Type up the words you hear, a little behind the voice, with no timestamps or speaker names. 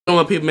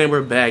Hello people, man,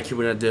 we're back here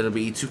with a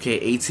WWE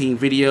 2K18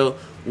 video.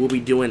 We'll be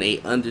doing a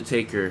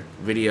Undertaker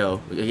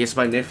video against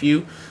my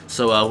nephew.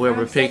 So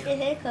whoever picked,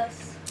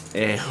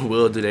 and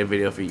we'll do that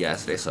video for you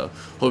guys today. So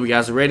hope you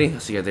guys are ready. I'll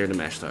see you guys there when the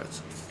match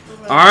starts.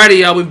 Alrighty,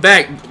 y'all, we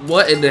back.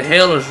 What in the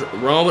hell is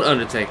wrong with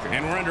Undertaker?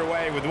 And we're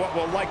underway with what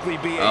will likely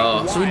be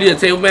so we did a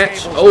table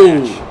match.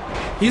 Oh,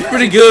 he's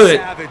pretty good.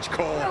 Savage,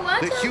 Cole.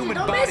 The human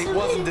body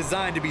wasn't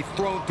designed to be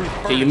thrown through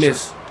furniture. Okay, you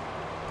miss.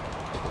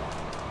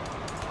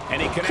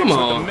 And he connects Come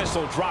on. with the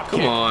missile drop Come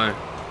kick. on.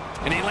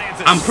 And he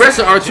lands I'm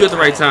pressing R2 at the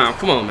right time.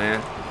 Come on,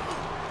 man.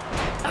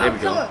 There we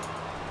go.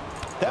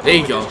 There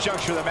you go. This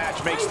juncture of the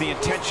match makes the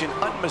intention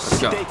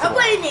unmistakable. I'm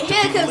putting the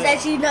handcuffs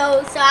that you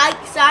know, so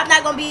I'm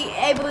not gonna be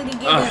able to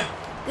get a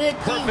good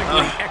thing.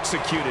 Perfectly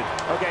executed.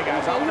 Okay,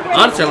 guys.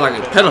 Undertaker like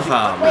a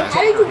pedophile, Wait, man.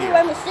 how did you get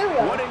Rey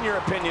Mysterio? What, in your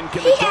opinion,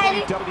 can the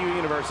WWE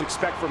Universe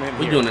expect from him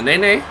We here? doing the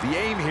nay-nay? The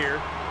aim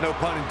here, no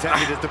pun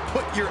intended, is to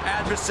put your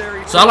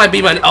adversary. So I like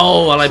be my.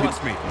 Oh, I like be.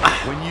 Trust me,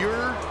 when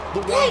you're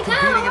the one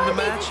competing in the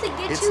match,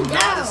 it's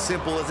not as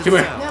simple as it Come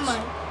here.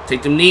 sounds.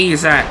 Take them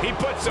knees out. He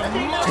puts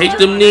a Take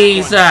them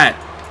knees out.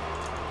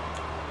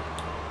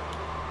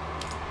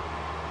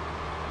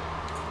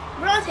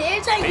 Bro, every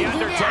time you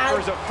do that,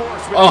 Undertaker's a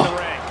force within Oh. the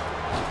ring.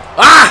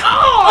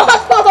 Ah!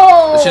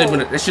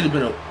 That should have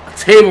been a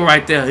table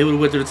right there. He would have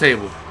went through the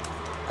table.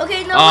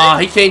 Okay, no.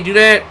 He can't do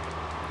that.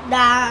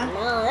 Nah.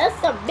 No,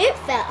 that's a big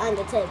fat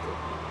Undertaker.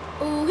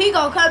 Ooh, he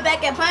gonna come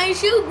back and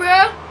punish you,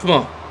 bro. Come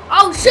on.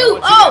 Oh shoot!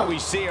 Once again, Oh. we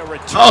see a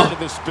return to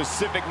the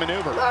specific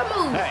maneuver.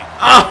 Move. Hey,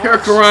 Here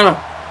Corona.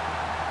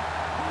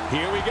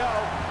 here we go.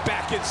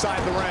 Back inside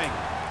the ring.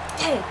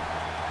 Hey.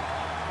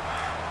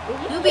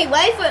 You be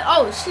waiting for.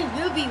 Oh shoot!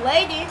 You be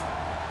waiting.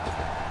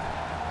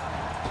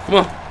 Come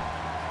on.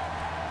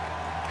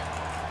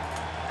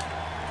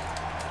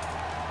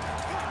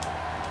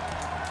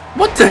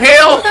 What the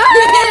hell?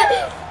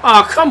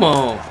 Oh, come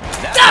on.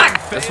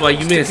 That's why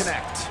you missed.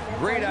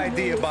 Great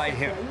idea by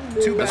him.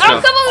 Too bad. Let's go.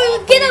 Oh, come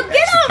on! Get him!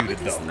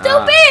 Get him! Nah,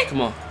 Stupid!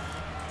 come on.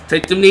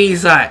 Take them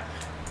knees out.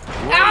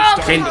 Oh,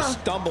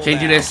 Can't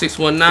do that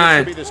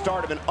 619. Be the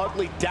start of an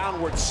ugly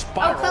downward Oh,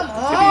 spiral. come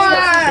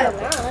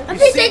on! I'm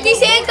just taking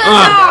these handcuffs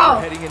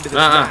off. Heading into this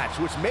match,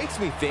 which makes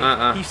me think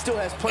he still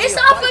has plenty It's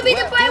of all for fight me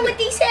to left play in with it.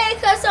 these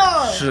handcuffs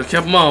on. Should have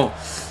kept them on.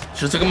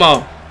 Should have took them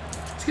off.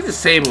 Let's get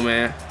this table,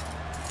 man.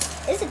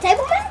 It's a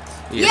table match?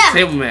 Yeah, Yeah.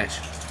 table match.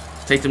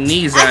 Take them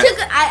knees out.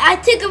 I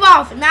took them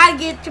off. Now I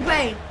get to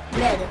play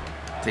better.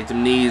 Take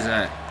them knees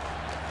out.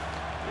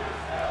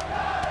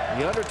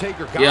 The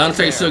Undertaker got Yeah,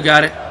 Undertaker there. still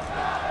got it.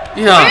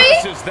 Yeah.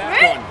 Really?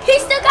 Really? He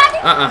still got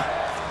it?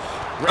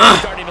 Ray's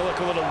starting to look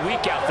a little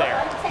weak out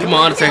there. Come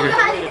on, Undertaker.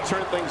 Way to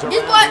turn things This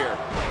around one. here.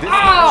 This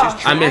Oh. match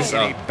is I missed, in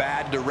a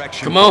bad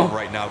direction Come on. for him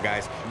right now,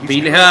 guys. He's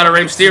Beat the gonna hell out of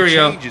Rey make some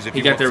Mysterio. changes if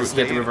He got the wants to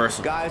stay in.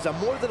 reversal. Guys, I'm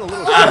more than a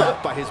little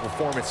shocked by his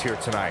performance here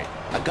tonight.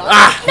 A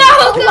guy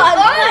No, come on,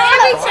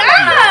 every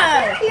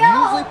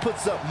time. usually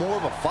puts up more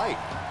of a fight.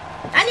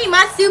 I need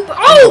my super.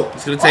 Oh!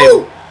 Let's get the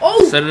table.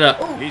 Oh! Set it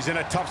up. He's in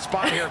a tough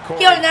spot here, Corey.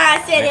 He don't know how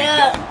to set it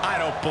up. I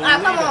don't believe Ah,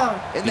 come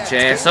on. And Get that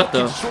your ass table up,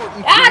 though. can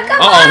shorten Ah, through.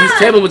 come on. He's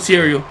table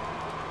material.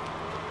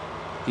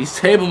 He's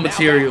table Now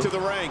material. back to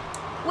the ring.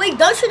 Wait,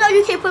 don't you know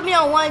you can't put me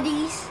on one of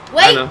these? I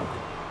Wait. know.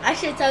 I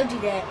should have told you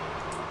that.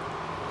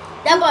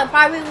 That boy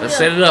probably will. Let's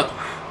set it up.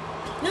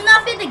 You're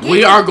not fit to get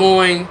We it. are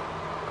going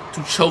to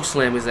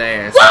chokeslam his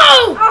ass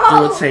Whoa!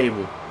 through a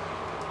table.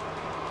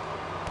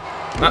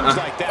 Moves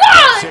like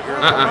that sit here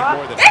and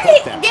more than Did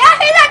put them. I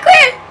hear that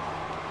clear?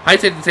 How you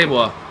take the table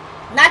off?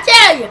 Not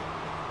tell you.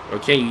 Or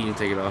can you even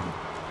take it off?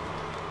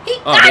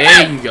 Oh,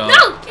 there you go.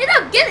 No, get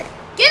up, get it.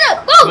 Get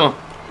up, go. Come on.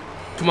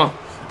 Come on.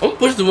 I'm going to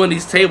push to one of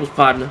these tables,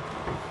 partner.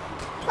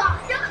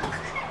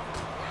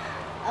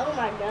 Oh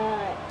my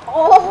god.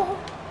 Oh.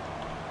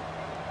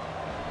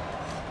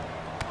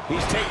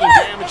 He's taking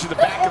damage to the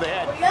back of the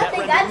head. That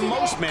think I rendered did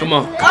most men Come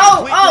on.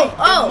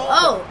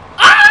 Oh.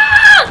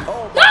 Ah!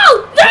 No,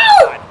 no.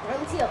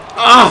 Run to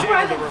your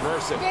able to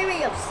reverse it.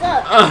 theory of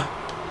suck.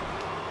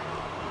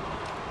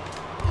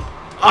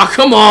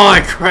 Come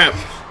on, crap.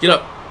 Get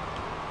up.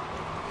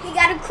 He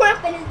got a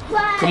crump in his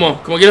butt. Come on,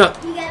 get up.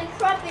 He got a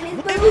crump in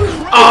his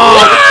booty.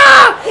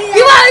 Oh,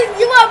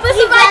 You want to put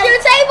somebody through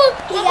the table?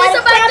 He You got put a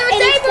somebody crump through in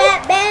the his table?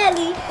 fat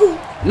belly.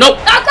 nope.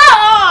 Oh, come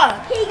on.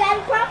 He got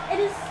a crump in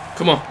his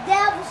Come on,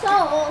 devil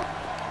soul.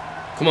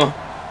 come on,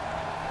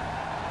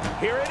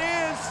 Here it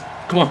is.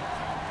 come on.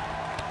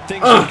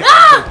 Things have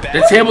gotten so bad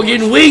The table for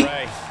getting Ray. weak.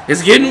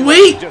 It's getting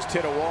weak. Just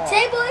hit a wall.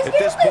 Table is At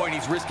this getting point,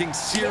 he's risking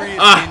serious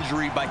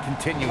injury by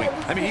continuing.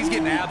 I mean, he's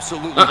getting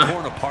absolutely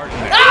torn apart in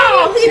there.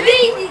 Oh, he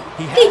beat me.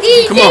 He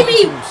did Come on.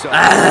 beat me. Himself.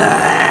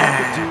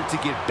 To do to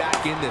get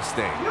back in this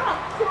thing.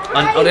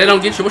 Oh, they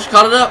don't get you. What you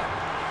call it up?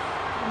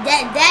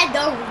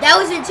 That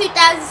was in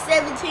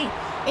 2017.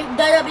 In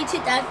WWE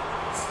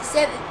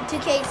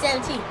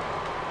 2K17.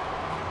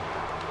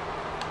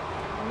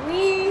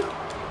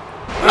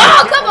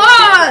 Oh, come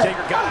on!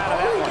 Taker got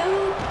out of that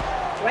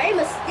one. Rey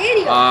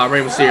Mysterio.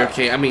 Rey Mysterio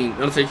can't. I mean,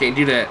 Undertaker can't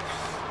do that.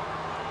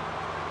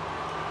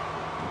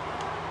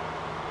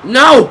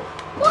 No.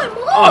 Boy, move.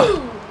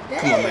 Oh,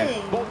 come on, man.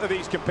 both of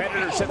these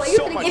competitors have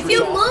so much if you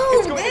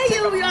resolve. move, then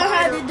you know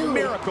how to do it.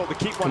 Miracle to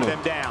keep one of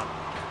them down.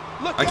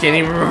 Look, I can't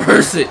even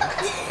reverse it.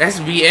 That's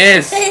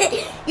BS.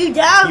 You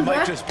down, he bro.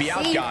 might just be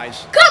out,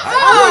 guys. Come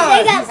on.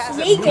 They got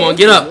sneakers. Come on,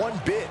 get up.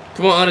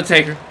 Come on,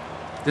 Undertaker.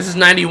 This is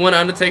 91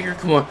 Undertaker.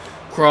 Come on,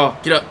 crawl.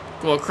 Get up.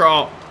 Come on,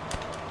 crawl.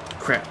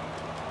 Crap.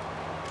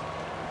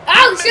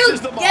 Oh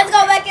shoot! Let's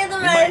go back in the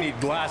ring. You might need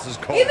glasses,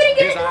 Cole. You better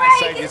get His in the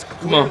eyesight ring. is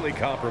clearly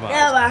compromised.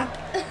 Yeah, man.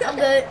 I'm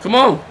good. Come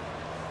on.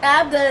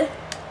 I'm good.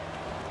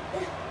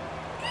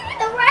 Get in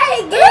the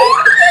ring. Get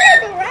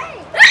in the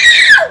ring.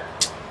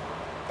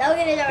 Don't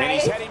get in the And ring.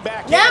 he's heading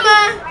back in. Never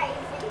mind.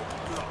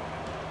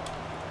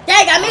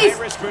 Dang, I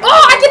missed.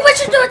 Oh, I can push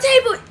you through a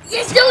table.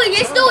 Yes, do it.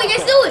 Yes, do it.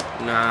 Yes, do it.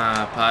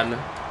 Nah, partner.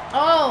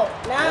 Oh,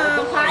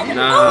 nah, partner.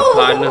 Nah,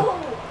 partner.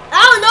 I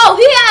don't know.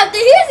 He's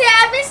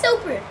having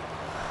super.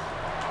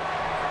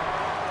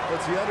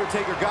 What's the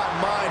Undertaker got in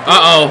mind?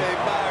 Uh-oh.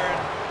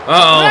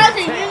 Uh-oh.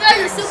 Brother, you know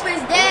your super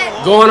is dead.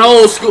 Going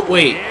old school.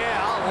 Wait.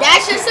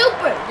 That's your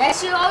super. That's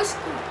your old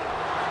school.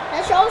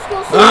 That's your old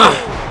school super.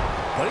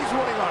 But he's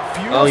running on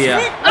fuel. Oh,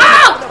 yeah.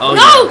 Oh, Oh,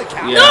 no,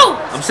 yeah. no.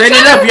 I'm setting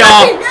it up,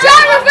 y'all. Try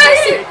to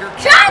reverse it.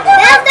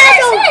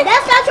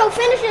 That's not your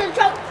finisher.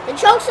 The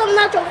chokeslam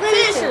not your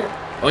finisher.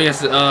 Oh, yes.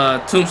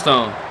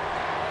 Tombstone.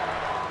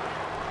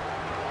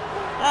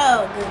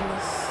 Oh,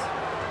 goodness.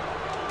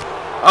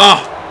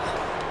 Oh.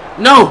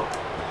 No.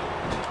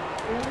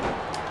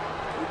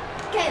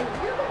 Okay.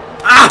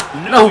 Ah.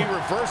 No, he No.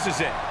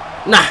 reverses it.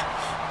 Nah.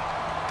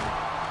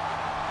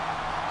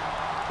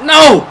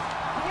 No.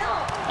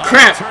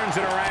 Crap. Turns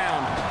it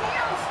around.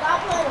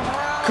 Stop playing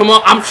around. Come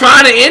on. I'm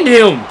trying to end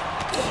him.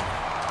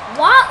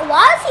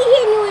 Why is he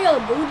hitting you with your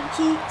booty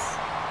cheeks?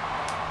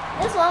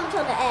 That's what I'm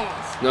trying to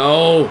ask.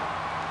 No.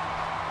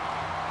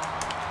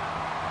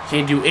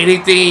 Can't do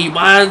anything.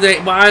 Why is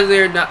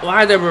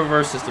there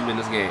reverse system in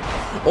this game?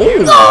 Oh.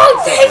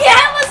 Oh, dang it!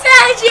 I was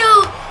at you.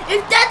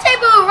 If that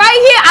table was right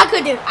here,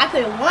 I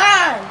could have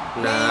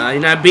won. Nah,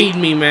 you're not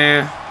beating me,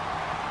 man.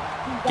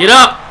 Get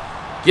up.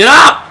 Get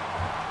up.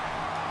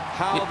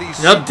 How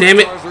these Yup, damn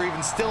it. superstars are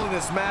even still in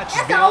this match is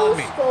That's beyond old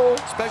me. school.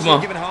 Especially Come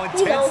on. given how He's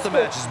intense old the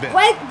school. match has been.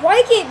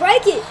 Break it,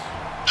 break it.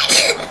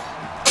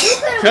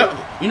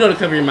 You know to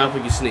cover your mouth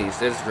when you sneeze.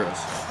 That's gross.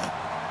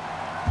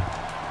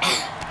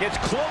 It's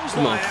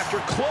Come on. clothesline after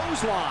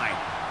clothesline.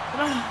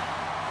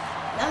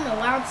 I don't know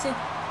why I'm sick.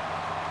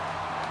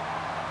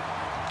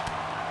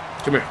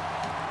 Come here.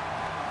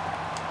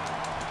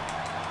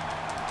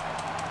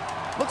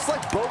 Looks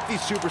like both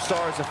these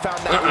superstars have found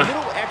that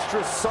little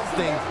extra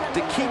something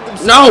to keep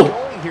themselves No.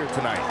 going here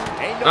tonight.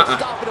 Ain't no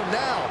stopping them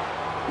now.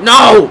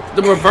 No.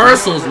 The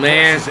reversals,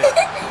 man. His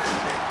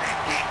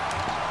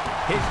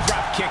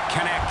drop kick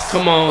connects.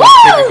 Come on.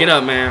 Taker, get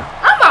up, man.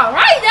 I'm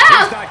alright He's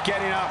now. not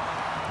getting up.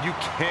 You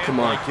can't.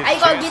 Come on. make his How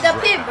you gonna chances get up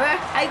right here, now. bro?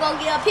 How you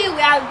gonna get up here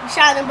without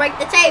trying to break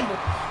the table?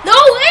 No,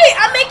 wait,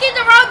 I'm making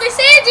the wrong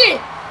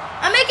decision.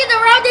 I'm making the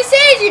wrong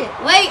decision.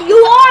 Wait, you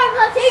are,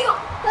 cause he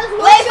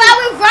wait, if I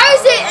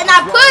reverse it and I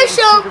push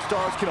him,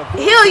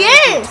 he'll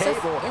yes. If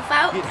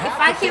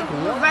I can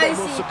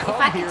reverse it, if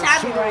I can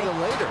time it right.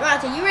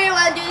 Ronta, you really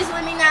wanna do this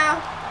with me now?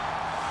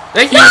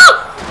 Thank you.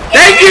 No!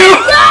 Thank you.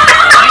 No!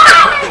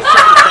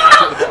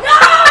 No!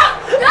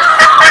 No!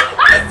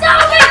 I'm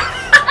stupid!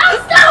 I'm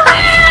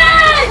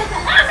stupid!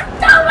 I'm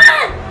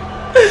stupid!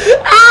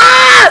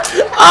 Ah!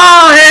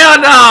 Oh, hell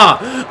no.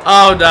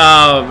 Oh,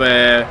 no,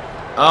 man.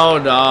 Oh,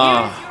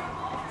 no.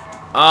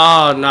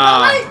 Oh,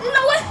 no. You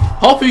know what?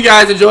 Hope you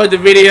guys enjoyed the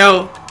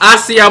video. I'll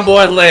see y'all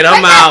boys later.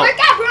 I'm out. Break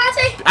out,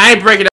 Bronte. I ain't breaking